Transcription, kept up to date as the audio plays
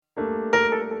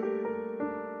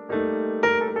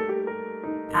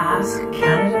Ask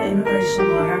Canada Immigration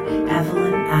Lawyer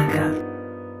Evelyn Aka.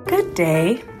 Good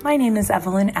day. My name is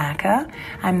Evelyn Aka.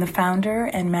 I'm the founder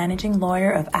and managing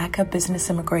lawyer of Aka Business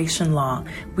Immigration Law.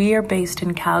 We are based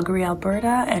in Calgary,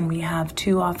 Alberta, and we have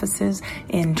 2 offices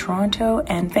in Toronto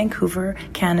and Vancouver,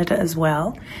 Canada as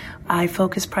well. I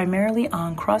focus primarily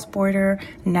on cross-border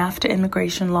NAFTA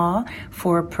immigration law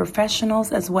for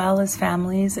professionals as well as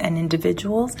families and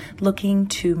individuals looking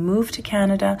to move to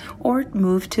Canada or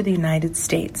move to the United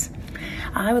States.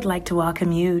 I would like to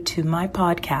welcome you to my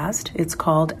podcast. It's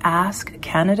called Ask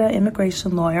Canada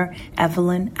Immigration Lawyer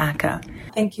Evelyn Aka.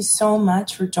 Thank you so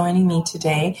much for joining me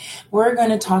today. We're going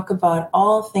to talk about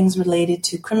all things related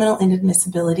to criminal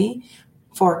inadmissibility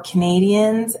for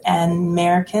Canadians and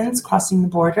Americans crossing the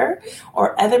border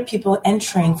or other people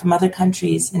entering from other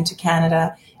countries into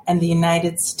Canada and the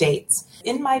United States.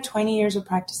 In my 20 years of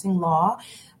practicing law,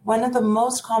 one of the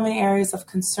most common areas of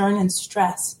concern and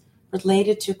stress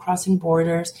related to crossing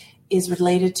borders is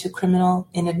related to criminal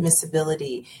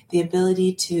inadmissibility, the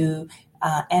ability to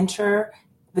enter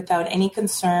without any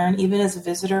concern, even as a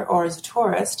visitor or as a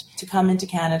tourist, to come into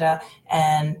Canada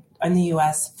and in the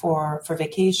U.S. for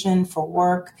vacation, for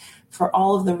work, for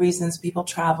all of the reasons people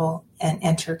travel and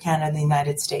enter Canada and the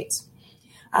United States.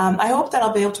 I hope that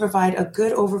I'll be able to provide a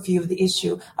good overview of the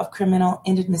issue of criminal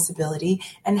inadmissibility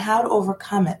and how to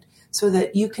overcome it so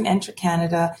that you can enter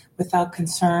Canada without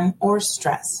concern or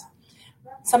stress.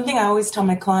 Something I always tell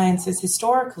my clients is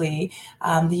historically,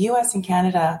 the U.S. and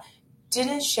Canada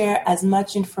didn't share as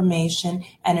much information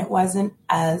and it wasn't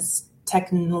as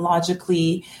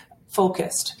technologically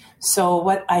focused. So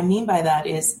what I mean by that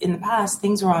is in the past,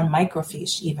 things were on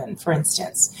microfiche even, for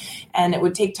instance, and it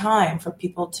would take time for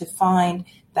people to find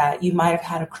that you might have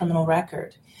had a criminal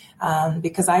record.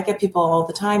 Because I get people all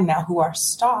the time now who are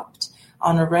stopped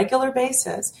on a regular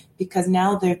basis because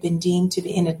now they've been deemed to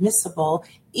be inadmissible,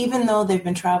 even though they've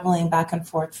been traveling back and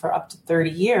forth for up to 30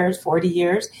 years, 40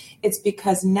 years. It's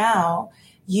because now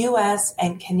U.S.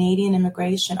 and Canadian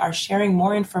immigration are sharing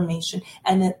more information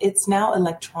and it's now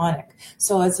electronic.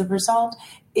 So as a result,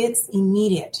 it's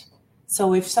immediate.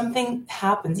 So if something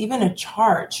happens, even a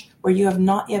charge where you have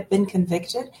not yet been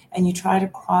convicted and you try to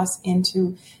cross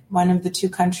into one of the 2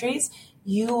 countries,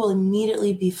 you will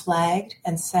immediately be flagged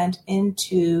and sent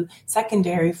into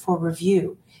secondary for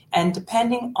review. And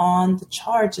depending on the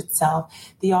charge itself,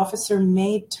 the officer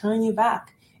may turn you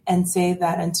back and say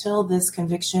that until this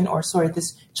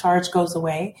this charge goes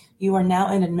away, you are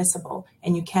now inadmissible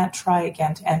and you can't try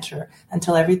again to enter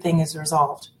until everything is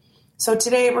resolved. So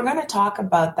today we're going to talk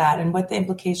about that and what the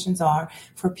implications are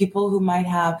for people who might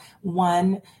have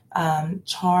one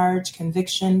charge,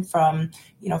 conviction from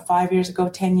 5 years ago,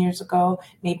 10 years ago.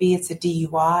 Maybe it's a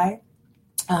DUI.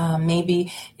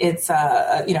 Maybe it's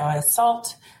an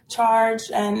assault charge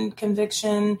and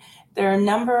conviction. There are a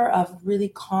number of really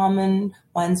common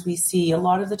ones we see. A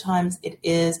lot of the times it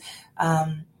is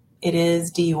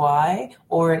DUI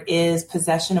or it is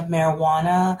possession of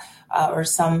marijuana or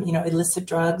some illicit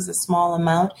drugs, a small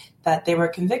amount that they were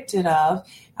convicted of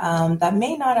that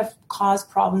may not have caused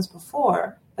problems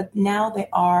before, but now they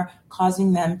are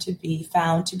causing them to be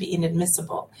found to be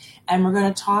inadmissible. And we're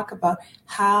going to talk about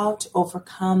how to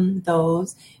overcome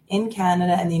those in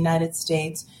Canada and the United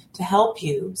States to help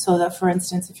you so that, for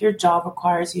instance, if your job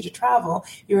requires you to travel,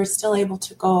 you're still able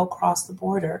to go across the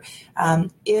border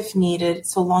if needed,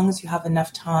 so long as you have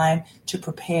enough time to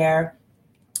prepare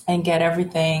and get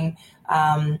everything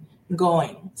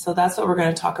going. So that's what we're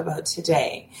going to talk about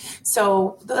today.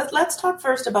 So let's talk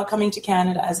first about coming to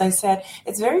Canada. As I said,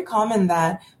 it's very common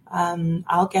that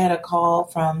I'll get a call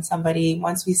from somebody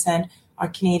once we send our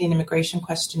Canadian immigration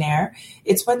questionnaire.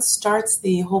 It's what starts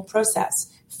the whole process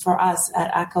for us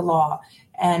at Aka Law.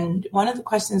 And one of the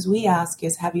questions we ask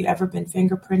is, have you ever been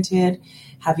fingerprinted?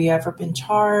 Have you ever been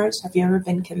charged? Have you ever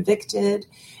been convicted?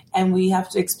 And we have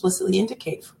to explicitly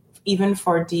indicate, even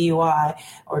for DUI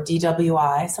or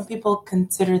DWI, some people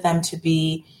consider them to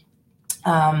be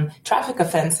traffic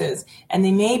offenses, and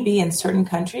they may be in certain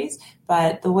countries,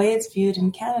 but the way it's viewed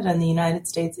in Canada and the United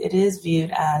States, it is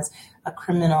viewed as a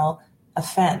criminal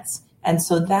offense. And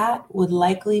so that would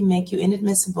likely make you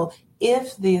inadmissible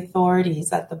if the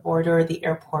authorities at the border or the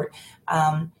airport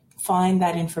find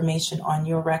that information on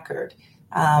your record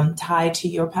tied to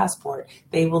your passport.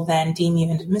 They will then deem you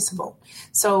inadmissible.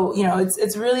 So,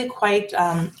 it's really quite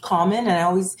common. And I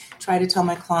always try to tell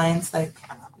my clients,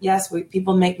 yes,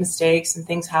 people make mistakes and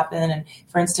things happen. And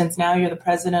for instance, now you're the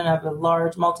president of a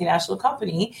large multinational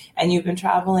company and you've been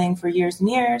traveling for years and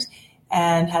years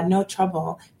and had no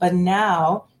trouble. But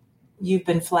now you've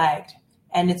been flagged.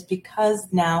 And it's because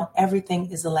now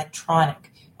everything is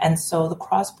electronic. And so the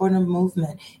cross-border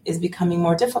movement is becoming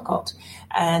more difficult.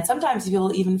 And sometimes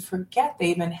people even forget they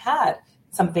even had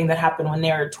something that happened when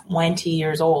they were 20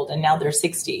 years old and now they're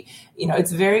 60.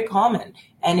 It's very common.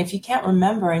 And if you can't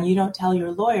remember and you don't tell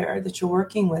your lawyer that you're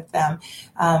working with them,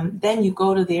 then you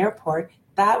go to the airport,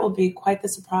 that will be quite the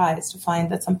surprise to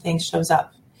find that something shows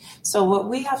up. So what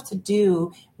we have to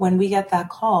do when we get that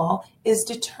call is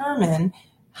determine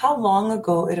how long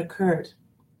ago it occurred.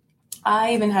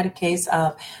 I even had a case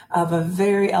of a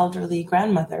very elderly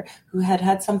grandmother who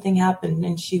had something happen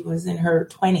and she was in her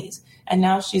 20s and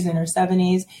now she's in her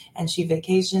 70s and she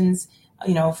vacations,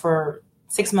 for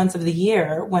 6 months of the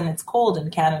year when it's cold in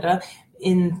Canada,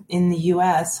 in the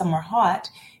US, somewhere hot,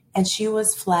 and she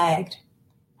was flagged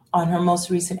on her most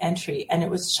recent entry. And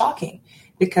it was shocking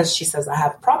because she says, I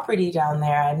have property down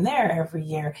there. I'm there every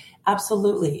year.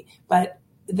 Absolutely. But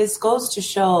this goes to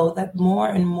show that more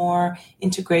and more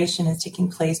integration is taking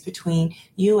place between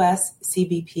U.S.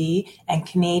 CBP and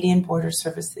Canadian Border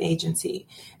Service Agency.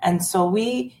 And so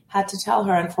we had to tell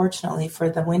her, unfortunately, for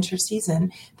the winter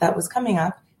season that was coming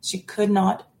up, she could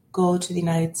not go to the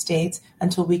United States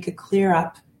until we could clear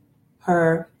up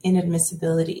her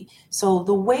inadmissibility. So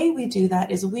the way we do that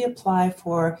is we apply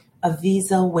for a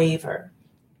visa waiver.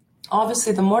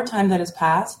 Obviously, the more time that has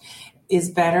passed is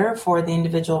better for the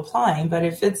individual applying. But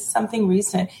if it's something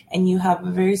recent and you have a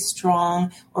very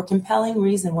strong or compelling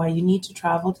reason why you need to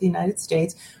travel to the United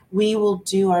States, we will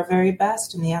do our very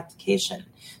best in the application.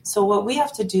 So what we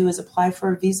have to do is apply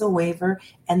for a visa waiver.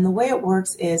 And the way it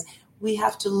works is we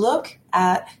have to look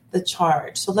at the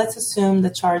charge. So let's assume the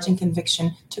charge and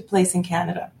conviction took place in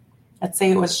Canada. Let's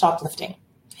say it was shoplifting.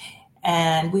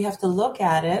 And we have to look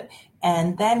at it,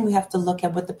 and then we have to look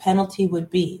at what the penalty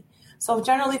would be. So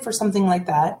generally for something like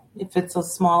that, if it's a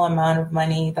small amount of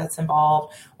money that's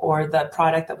involved or the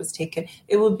product that was taken,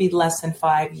 it would be less than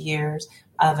 5 years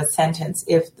of a sentence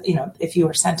if you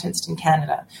were sentenced in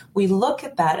Canada. We look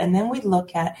at that, and then we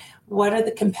look at what are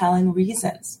the compelling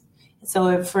reasons. So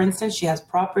if, for instance, she has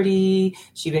property,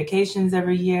 she vacations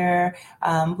every year,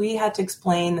 we had to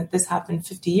explain that this happened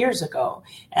 50 years ago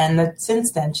and that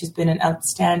since then she's been an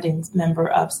outstanding member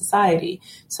of society.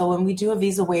 So when we do a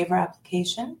visa waiver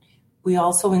application, we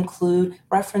also include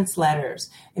reference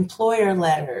letters, employer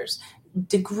letters,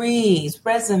 degrees,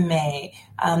 resume,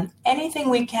 anything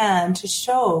we can to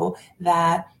show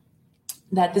that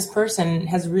this person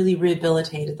has really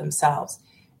rehabilitated themselves.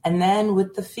 And then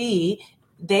with the fee,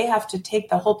 they have to take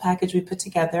the whole package we put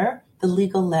together, the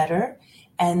legal letter,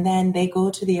 and then they go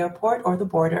to the airport or the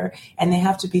border and they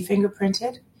have to be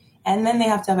fingerprinted. And then they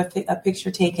have to have a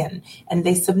picture taken, and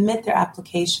they submit their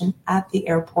application at the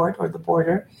airport or the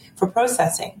border for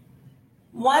processing.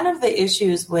 One of the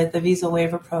issues with the visa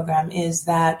waiver program is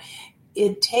that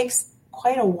it takes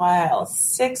quite a while,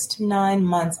 6 to 9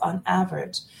 months on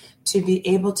average, to be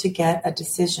able to get a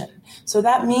decision. So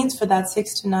that means for that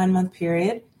 6 to 9 month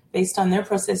period, based on their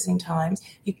processing times,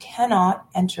 you cannot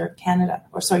enter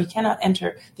you cannot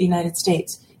enter the United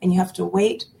States, and you have to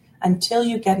wait until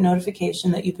you get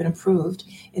notification that you've been approved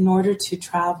in order to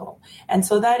travel. And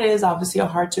so that is obviously a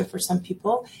hardship for some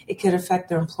people. It could affect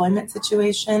their employment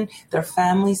situation, their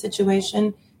family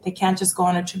situation. They can't just go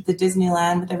on a trip to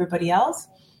Disneyland with everybody else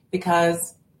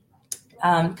because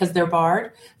they're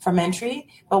barred from entry.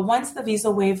 But once the visa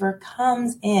waiver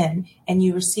comes in and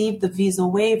you receive the visa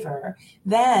waiver,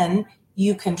 then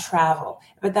you can travel.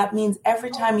 But that means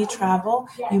every time you travel,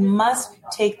 you must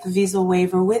take the visa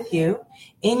waiver with you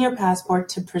in your passport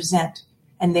to present.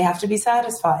 And they have to be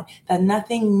satisfied that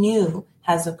nothing new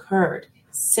has occurred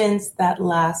since that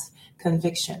last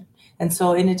conviction. And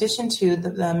so in addition to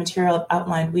the material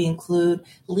outlined, we include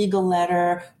legal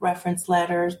letter, reference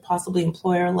letters, possibly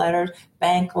employer letters,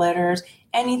 bank letters,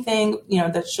 anything,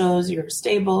 that shows you're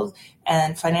stable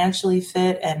and financially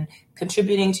fit and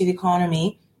contributing to the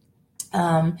economy.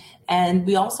 And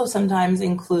we also sometimes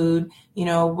include,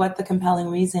 what the compelling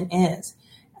reason is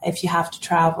if you have to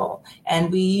travel.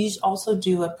 And we also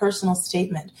do a personal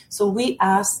statement. So we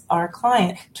ask our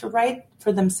client to write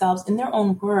for themselves in their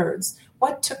own words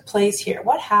what took place here,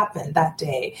 what happened that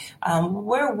day,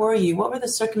 where were you, what were the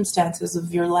circumstances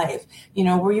of your life,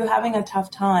 were you having a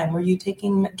tough time, were you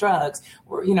taking drugs,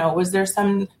 or, was there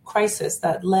some crisis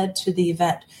that led to the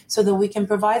event, so that we can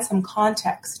provide some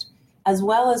context, as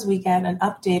well as we get an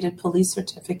updated police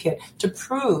certificate to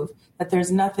prove that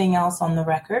there's nothing else on the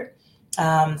record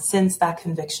since that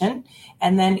conviction.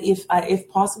 And then if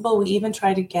possible, we even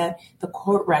try to get the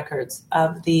court records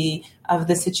of the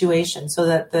situation so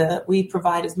that we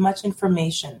provide as much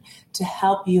information to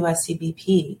help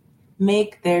USCBP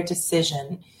make their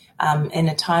decision in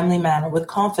a timely manner with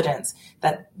confidence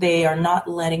that they are not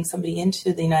letting somebody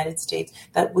into the United States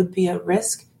that would be a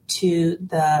risk to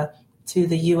the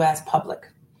U.S. public.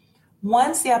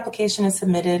 Once the application is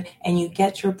submitted and you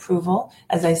get your approval,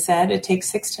 as I said, it takes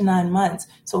 6 to 9 months.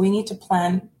 So we need to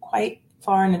plan quite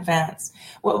far in advance.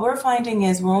 What we're finding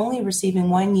is we're only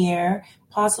receiving 1 year,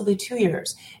 possibly 2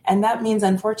 years. And that means,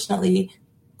 unfortunately,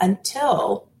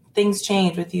 until things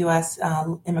change with U.S.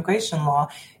 Immigration law,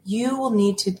 you will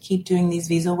need to keep doing these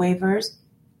visa waivers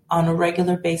on a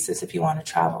regular basis if you want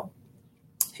to travel.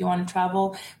 If you want to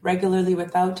travel regularly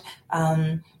without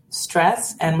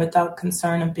stress and without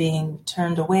concern of being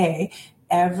turned away,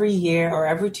 every year or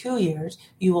every 2 years,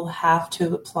 you will have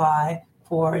to apply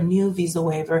for a new visa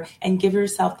waiver and give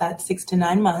yourself that 6 to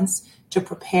 9 months to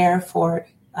prepare for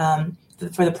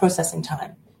the processing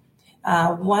time.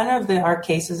 One of our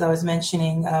cases I was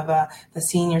mentioning of the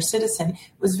senior citizen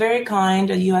was very kind.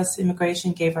 U.S.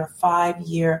 Immigration gave her a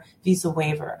 5-year visa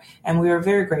waiver, and we were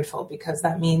very grateful because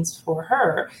that means for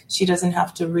her, she doesn't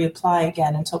have to reapply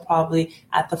again until probably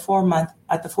at the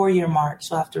 4-year mark,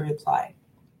 she'll have to reapply.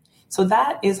 So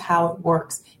that is how it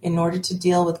works in order to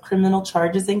deal with criminal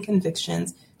charges and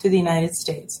convictions to the United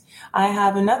States. I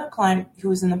have another client who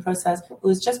was in the process who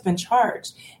has just been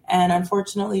charged and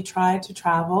unfortunately tried to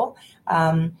travel.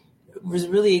 It was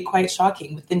really quite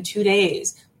shocking. Within 2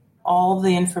 days, all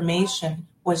the information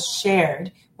was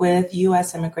shared with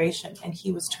U.S. Immigration and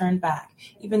he was turned back,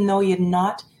 even though he had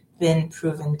not been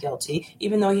proven guilty,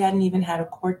 even though he hadn't even had a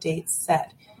court date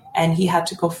set. And he had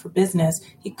to go for business.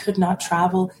 He could not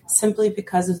travel simply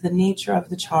because of the nature of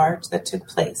the charge that took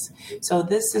place. So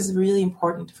this is really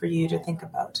important for you to think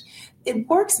about. It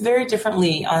works very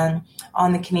differently on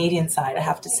the Canadian side, I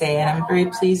have to say, and I'm very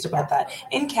pleased about that.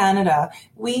 In Canada,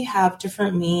 we have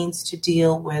different means to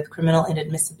deal with criminal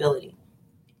inadmissibility.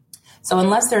 So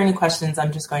unless there are any questions,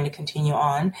 I'm just going to continue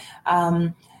on.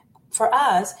 For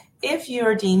us, if you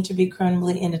are deemed to be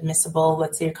criminally inadmissible,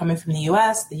 let's say you're coming from the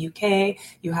US, the UK,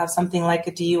 you have something like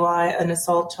a DUI, an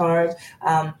assault charge,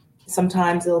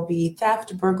 sometimes it'll be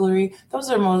theft, burglary. Those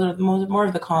are more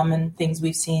of the common things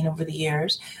we've seen over the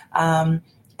years. And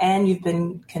you've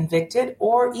been convicted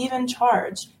or even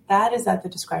charged. That is at the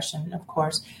discretion, of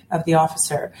course, of the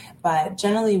officer. But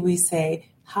generally we say,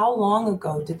 how long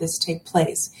ago did this take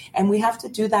place? And we have to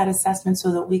do that assessment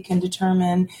so that we can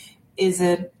determine, is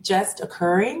it just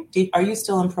occurring? Are you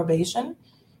still in probation?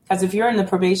 Because if you're in the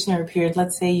probationary period,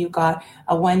 let's say you got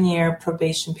a 1-year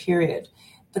probation period,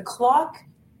 the clock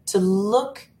to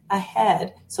look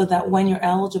ahead so that when you're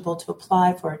eligible to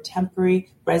apply for a temporary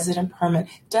resident permit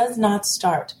does not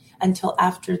start until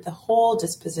after the whole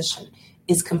disposition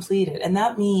is completed. And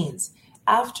that means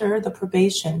after the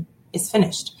probation is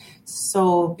finished.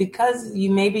 So because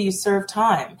you served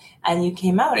time and you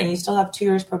came out and you still have 2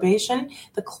 years probation,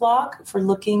 the clock for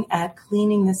looking at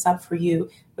cleaning this up for you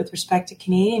with respect to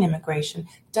Canadian immigration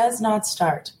does not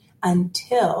start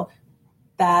until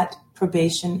that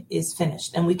probation is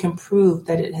finished and we can prove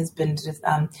that it has been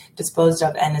disposed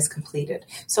of and is completed.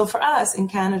 So for us in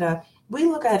Canada, we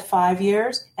look at 5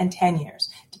 years and 10 years,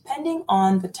 depending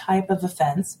on the type of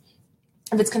offense.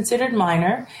 If it's considered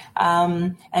minor,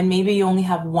 and maybe you only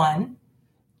have one,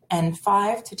 and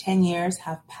 5 to 10 years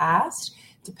have passed,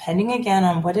 depending again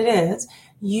on what it is,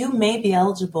 you may be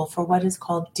eligible for what is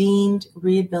called deemed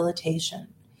rehabilitation.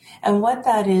 And what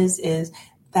that is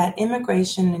that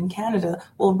immigration in Canada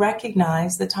will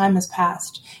recognize that time has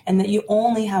passed and that you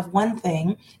only have one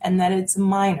thing and that it's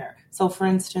minor. So for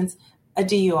instance, a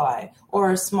DUI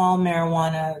or a small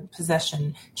marijuana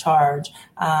possession charge,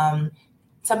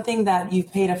 something that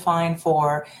you've paid a fine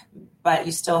for, but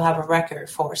you still have a record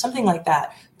for, something like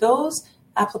that. Those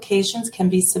applications can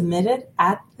be submitted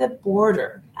at the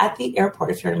border, at the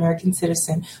airport, if you're an American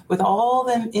citizen, with all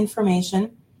the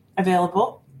information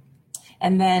available.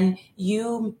 And then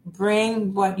you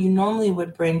bring what you normally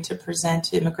would bring to present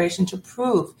to immigration to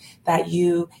prove that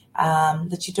you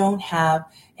don't have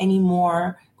any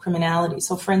more criminality.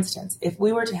 So for instance, if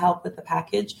we were to help with the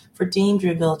package for deemed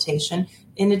rehabilitation,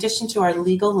 in addition to our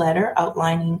legal letter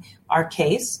outlining our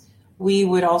case, we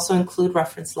would also include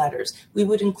reference letters. We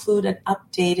would include an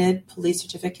updated police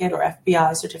certificate or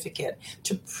FBI certificate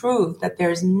to prove that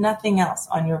there's nothing else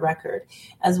on your record,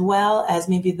 as well as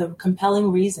maybe the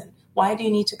compelling reason. Why do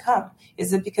you need to come?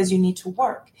 Is it because you need to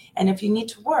work? And if you need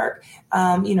to work,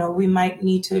 we might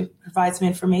need to provide some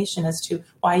information as to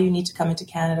why you need to come into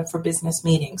Canada for business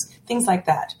meetings, things like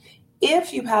that.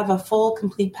 If you have a full,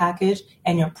 complete package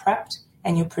and you're prepped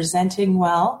and you're presenting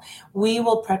well, we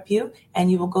will prep you and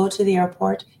you will go to the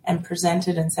airport and present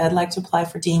it and say, I'd like to apply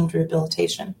for deemed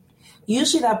rehabilitation.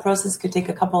 Usually that process could take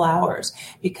a couple hours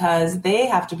because they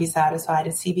have to be satisfied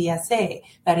at CBSA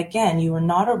that, again, you are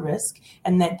not a risk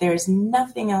and that there's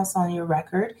nothing else on your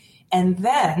record. And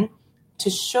then to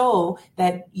show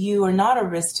that you are not a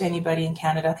risk to anybody in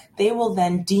Canada, they will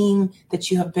then deem that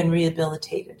you have been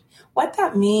rehabilitated. What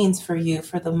that means for you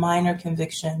for the minor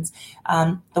convictions,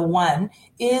 the one,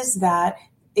 is that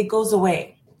it goes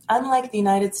away. Unlike the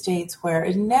United States, where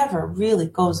it never really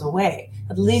goes away,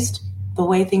 at least the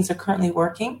way things are currently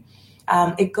working,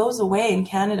 it goes away in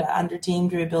Canada under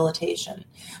deemed rehabilitation.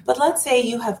 But let's say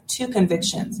you have 2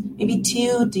 convictions, maybe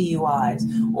 2 DUIs,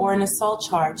 or an assault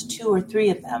charge, 2 or 3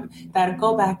 of them, that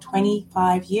go back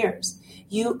 25 years.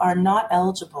 You are not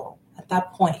eligible at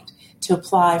that point to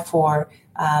apply for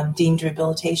deemed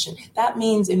rehabilitation. That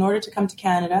means in order to come to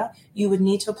Canada, you would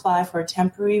need to apply for a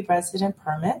temporary resident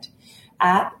permit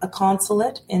at a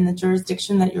consulate in the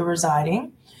jurisdiction that you're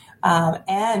residing.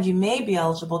 And you may be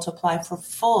eligible to apply for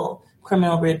full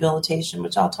criminal rehabilitation,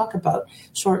 which I'll talk about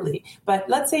shortly. But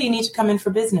let's say you need to come in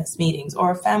for business meetings or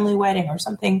a family wedding or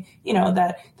something,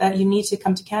 that you need to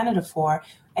come to Canada for,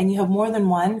 and you have more than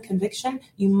one conviction,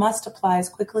 you must apply as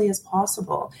quickly as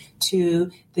possible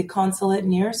to the consulate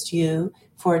nearest you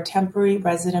for a temporary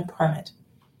resident permit.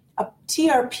 A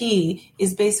TRP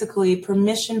is basically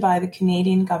permission by the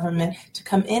Canadian government to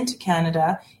come into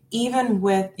Canada, even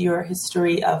with your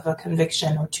history of a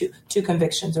conviction or two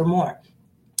convictions or more,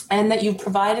 and that you've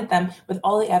provided them with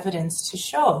all the evidence to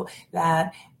show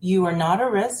that you are not a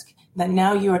risk, that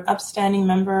now you're an upstanding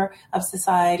member of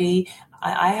society.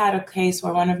 I had a case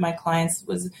where one of my clients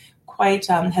was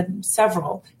had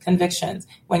several convictions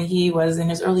when he was in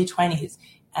his early 20s.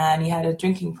 And he had a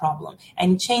drinking problem,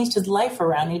 and he changed his life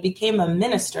around. He became a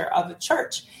minister of a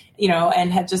church,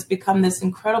 and had just become this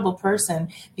incredible person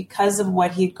because of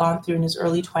what he'd gone through in his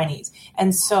early 20s.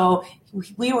 And so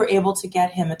we were able to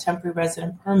get him a temporary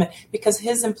resident permit because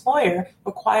his employer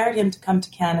required him to come to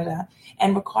Canada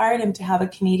and required him to have a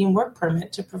Canadian work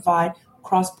permit to provide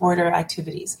cross-border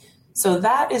activities. So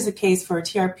that is a case for a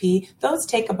TRP. Those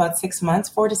take about 6 months,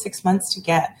 4 to 6 months to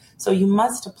get. So you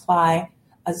must apply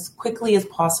as quickly as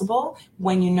possible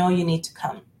when you know you need to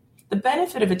come. The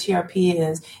benefit of a TRP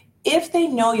is if they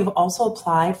know you've also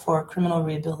applied for criminal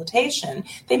rehabilitation,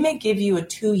 they may give you a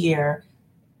 2-year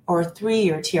or a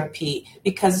 3-year TRP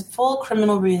because full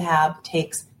criminal rehab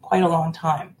takes quite a long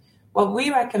time. What we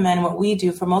recommend, what we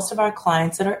do for most of our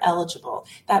clients that are eligible,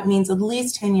 that means at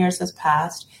least 10 years has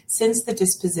passed since the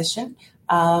disposition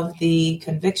of the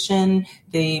conviction,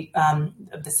 the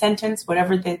sentence,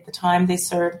 whatever the time they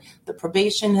served, the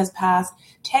probation has passed.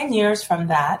 10 years from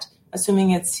that,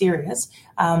 assuming it's serious,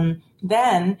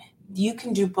 then you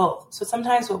can do both. So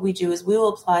sometimes what we do is we will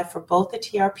apply for both the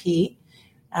TRP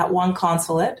at one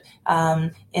consulate.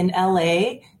 In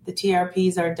LA, the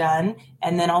TRPs are done.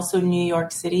 And then also New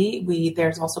York City,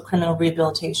 there's also criminal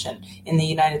rehabilitation in the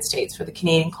United States for the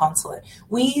Canadian consulate.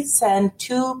 We send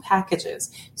 2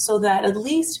 packages so that at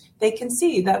least they can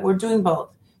see that we're doing both.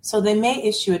 So they may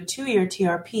issue a 2-year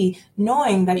TRP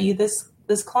knowing that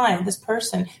this client, this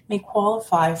person may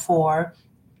qualify for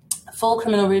full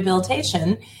criminal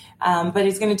rehabilitation, but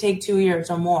it's going to take 2 years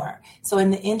or more. So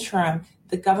in the interim,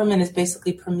 the government is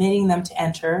basically permitting them to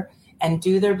enter and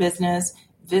do their business,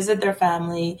 visit their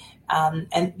family,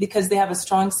 and because they have a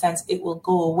strong sense it will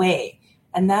go away.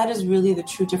 And that is really the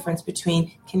true difference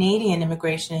between Canadian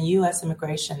immigration and U.S.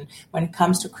 immigration when it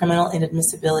comes to criminal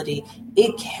inadmissibility.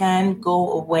 It can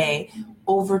go away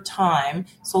over time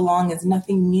so long as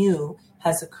nothing new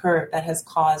has occurred that has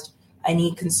caused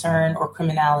any concern or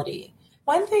criminality.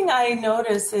 One thing I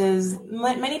notice is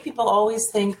many people always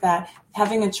think that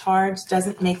having a charge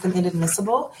doesn't make them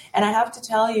inadmissible. And I have to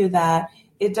tell you that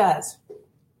it does.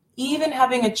 Even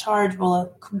having a charge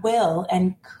will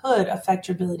and could affect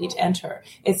your ability to enter.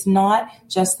 It's not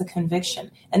just the conviction.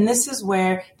 And this is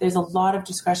where there's a lot of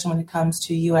discretion when it comes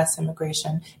to U.S.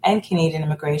 immigration and Canadian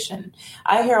immigration.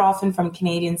 I hear often from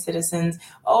Canadian citizens,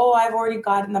 I've already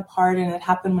gotten a pardon. It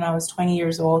happened when I was 20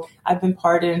 years old. I've been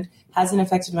pardoned. Hasn't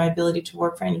affected my ability to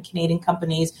work for any Canadian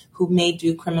companies who may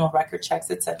do criminal record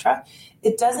checks, etc.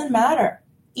 It doesn't matter.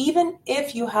 Even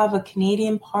if you have a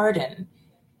Canadian pardon,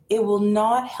 it will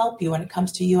not help you when it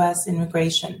comes to U.S.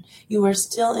 immigration. You are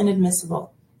still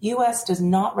inadmissible. U.S. does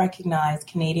not recognize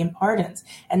Canadian pardons,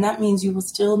 and that means you will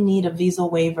still need a visa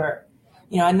waiver.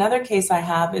 Another case I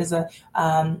have is a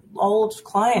old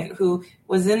client who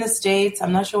was in the States.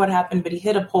 I'm not sure what happened, but he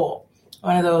hit a pole,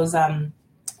 one of those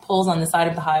poles on the side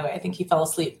of the highway. I think he fell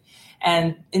asleep.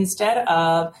 And instead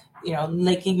of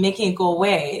making it go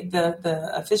away,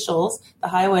 the officials, the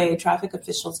highway traffic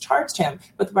officials, charged him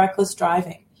with reckless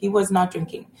driving. He was not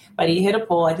drinking, but he hit a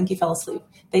pole. I think he fell asleep.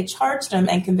 They charged him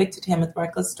and convicted him with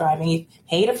reckless driving. He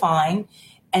paid a fine.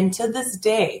 And to this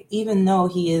day, even though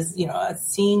he is, a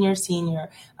senior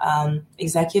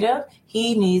executive,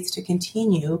 he needs to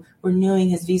continue renewing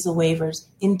his visa waivers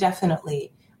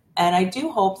indefinitely. And I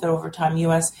do hope that over time,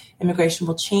 U.S. immigration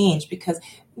will change, because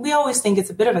we always think it's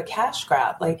a bit of a cash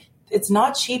grab. Like, it's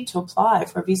not cheap to apply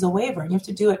for a visa waiver. You have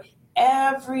to do it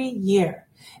every year,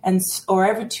 or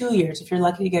every 2 years if you're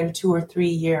lucky to get a 2 or 3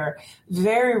 year.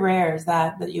 Very rare is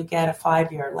that you get a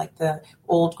 5 year, like the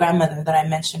old grandmother that I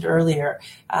mentioned earlier.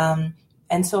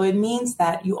 And so it means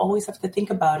that you always have to think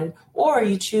about it, or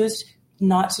you choose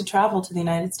not to travel to the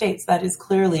United States. That is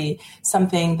clearly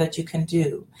something that you can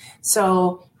do.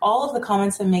 So all of the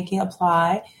comments I'm making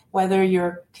apply, whether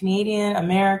you're Canadian,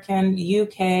 American,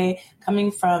 UK,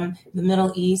 coming from the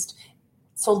Middle East.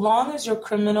 So long as your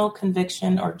criminal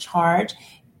conviction or charge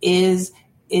is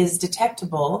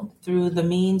detectable through the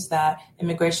means that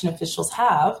immigration officials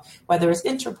have, whether it's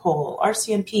Interpol,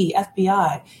 RCMP,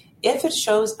 FBI, if it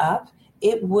shows up,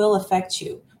 it will affect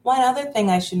you. One other thing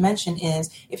I should mention is,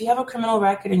 if you have a criminal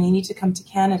record and you need to come to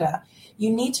Canada,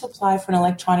 you need to apply for an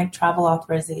electronic travel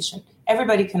authorization.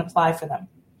 Everybody can apply for them.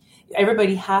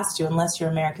 Everybody has to, unless you're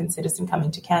an American citizen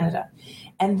coming to Canada.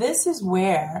 And this is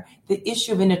where the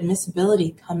issue of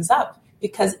inadmissibility comes up,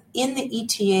 because in the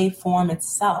ETA form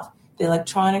itself, the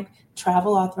electronic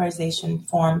travel authorization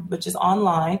form, which is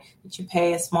online, which you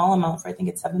pay a small amount for, I think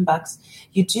it's $7,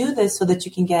 you do this so that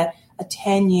you can get a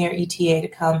 10-year ETA to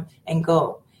come and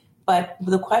go. But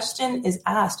the question is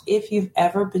asked if you've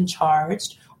ever been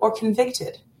charged or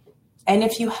convicted. And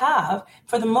if you have,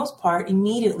 for the most part,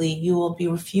 immediately you will be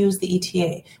refused the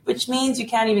ETA, which means you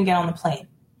can't even get on the plane.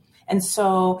 And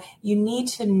so you need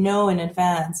to know in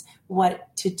advance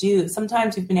what to do.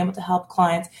 Sometimes we've been able to help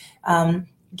clients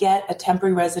get a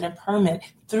temporary resident permit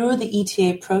through the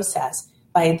ETA process.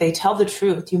 They tell the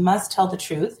truth. You must tell the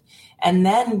truth. And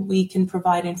then we can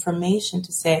provide information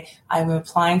to say, I'm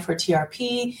applying for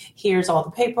TRP. Here's all the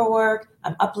paperwork.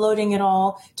 I'm uploading it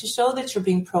all to show that you're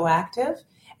being proactive.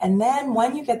 And then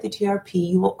when you get the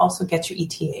TRP, you will also get your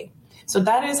ETA. So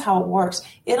that is how it works.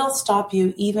 It'll stop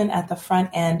you even at the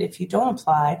front end. If you don't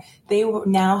apply, they will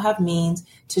now have means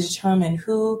to determine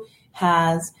who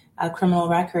has a criminal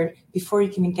record before you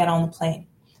can get on the plane.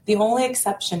 The only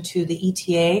exception to the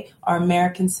ETA are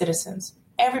American citizens.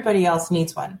 Everybody else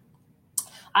needs one.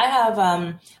 I have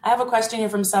a question here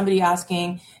from somebody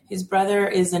asking, his brother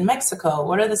is in Mexico.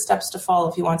 What are the steps to follow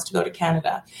if he wants to go to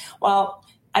Canada? Well,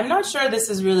 I'm not sure this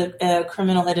is really a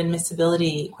criminal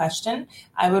inadmissibility question.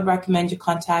 I would recommend you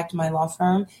contact my law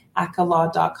firm,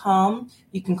 acalaw.com.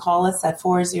 You can call us at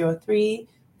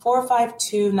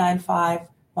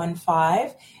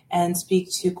 403-452-9515 and speak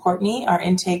to Courtney, our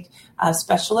intake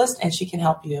specialist, and she can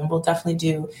help you. And we'll definitely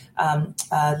do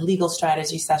a legal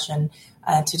strategy session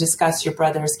to discuss your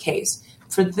brother's case.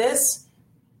 For this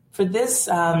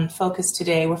focus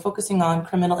today, we're focusing on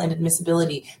criminal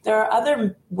inadmissibility. There are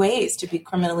other ways to be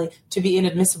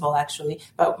inadmissible, actually,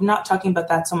 but we're not talking about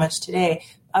that so much today.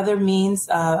 Other means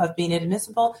of being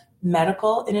inadmissible: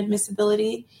 medical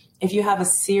inadmissibility. If you have a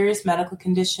serious medical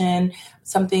condition,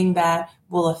 something that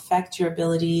will affect your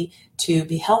ability to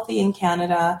be healthy in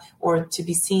Canada, or to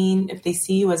be seen, if they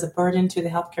see you as a burden to the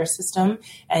healthcare system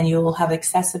and you will have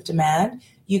excessive demand,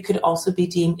 you could also be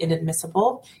deemed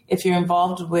inadmissible. If you're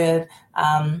involved with,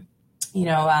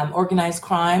 organized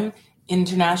crime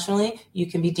internationally, you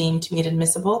can be deemed to be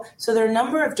inadmissible. So there are a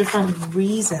number of different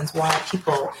reasons why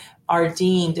people are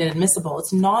deemed inadmissible.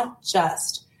 It's not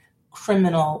just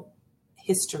criminal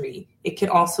history. It can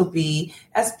also be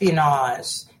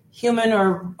espionage, human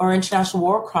or international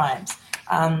war crimes.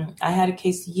 I had a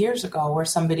case years ago where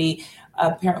somebody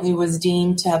apparently was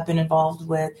deemed to have been involved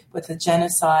with a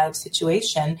genocide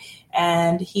situation,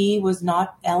 and he was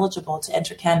not eligible to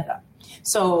enter Canada.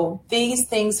 So these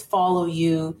things follow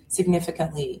you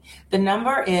significantly. The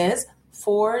number is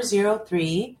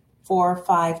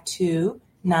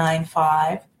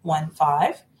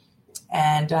 403-452-9515.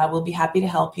 And we'll be happy to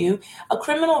help you. A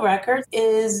criminal record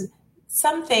is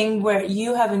something where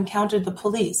you have encountered the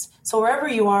police. So wherever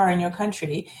you are in your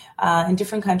country, in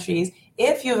different countries,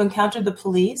 if you have encountered the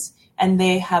police and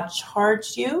they have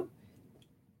charged you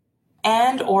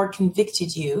and or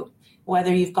convicted you,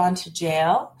 whether you've gone to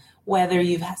jail, whether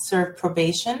you've served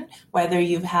probation, whether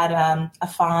you've had a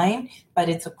fine, but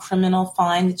it's a criminal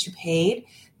fine that you paid,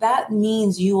 that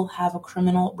means you will have a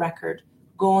criminal record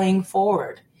going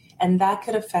forward. And that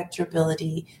could affect your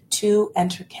ability to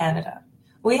enter Canada.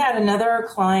 We had another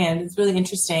client, it's really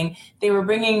interesting. They were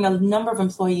bringing a number of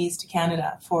employees to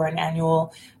Canada for an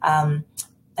annual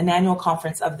an annual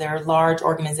conference of their large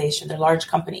organization, their large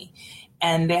company.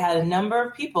 And they had a number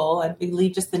of people, I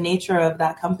believe just the nature of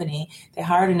that company, they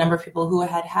hired a number of people who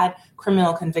had had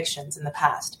criminal convictions in the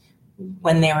past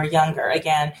when they were younger,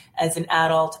 again, as an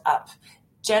adult up.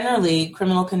 Generally,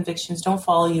 criminal convictions don't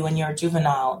follow you when you're a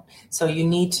juvenile. So you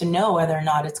need to know whether or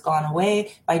not it's gone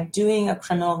away by doing a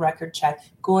criminal record check,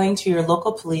 going to your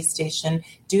local police station,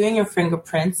 doing your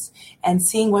fingerprints, and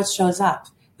seeing what shows up.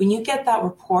 When you get that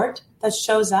report that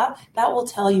shows up, that will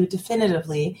tell you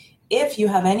definitively if you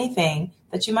have anything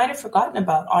that you might have forgotten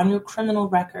about on your criminal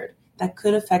record that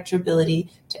could affect your ability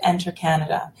to enter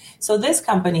Canada. So this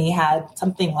company had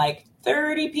something like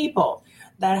 30 people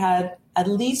that had at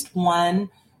least one,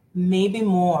 maybe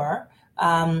more,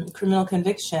 criminal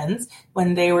convictions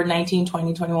when they were 19,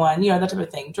 20, 21, that type of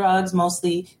thing. Drugs,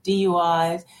 mostly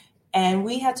DUIs. And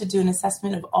we had to do an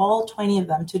assessment of all 20 of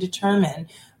them to determine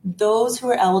those who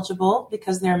were eligible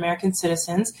because they're American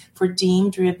citizens for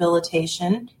deemed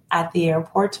rehabilitation at the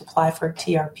airport to apply for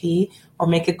TRP or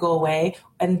make it go away,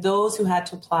 and those who had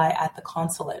to apply at the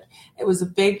consulate. It was a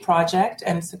big project,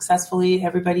 and successfully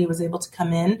everybody was able to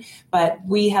come in, but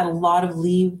we had a lot of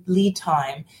lead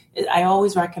time. I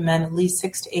always recommend at least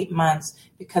 6 to 8 months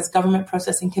because government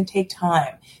processing can take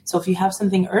time. So if you have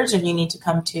something urgent you need to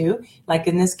come to, like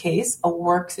in this case, a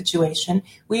work situation,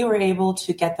 we were able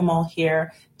to get them all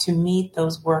here to meet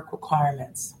those work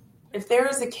requirements. If there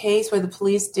is a case where the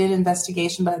police did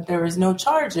investigation but there was no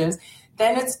charges,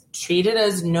 then it's treated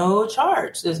as no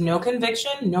charge. There's no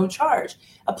conviction, no charge.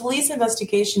 A police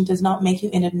investigation does not make you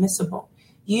inadmissible.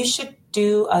 You should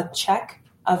do a check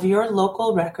of your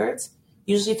local records,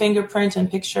 usually fingerprint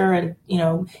and picture and,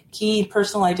 key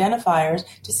personal identifiers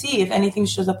to see if anything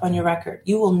shows up on your record.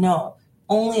 You will know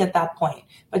only at that point.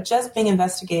 But just being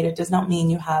investigated does not mean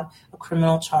you have a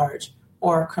criminal charge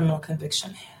or a criminal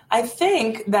conviction. I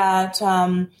think that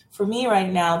for me right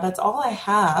now, that's all I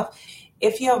have.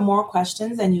 If you have more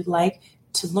questions and you'd like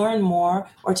to learn more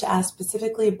or to ask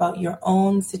specifically about your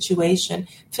own situation,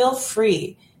 feel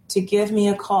free to give me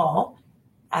a call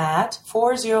at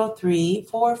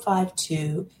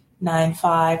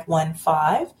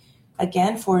 403-452-9515.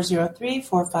 Again,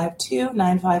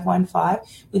 403-452-9515.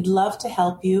 We'd love to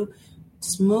help you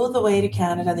smooth the way to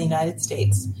Canada, the United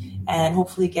States, and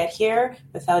hopefully get here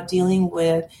without dealing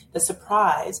with the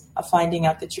surprise of finding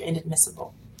out that you're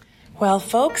inadmissible. Well,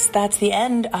 folks, that's the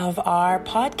end of our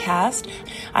podcast.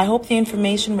 I hope the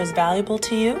information was valuable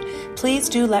to you. Please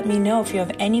do let me know if you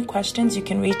have any questions. You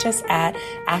can reach us at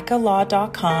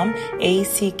acalaw.com,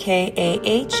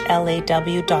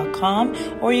 ACKAHLAW.com,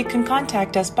 or you can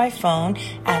contact us by phone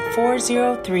at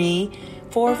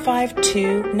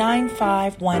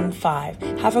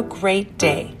 403-452-9515. Have a great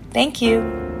day. Thank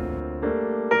you.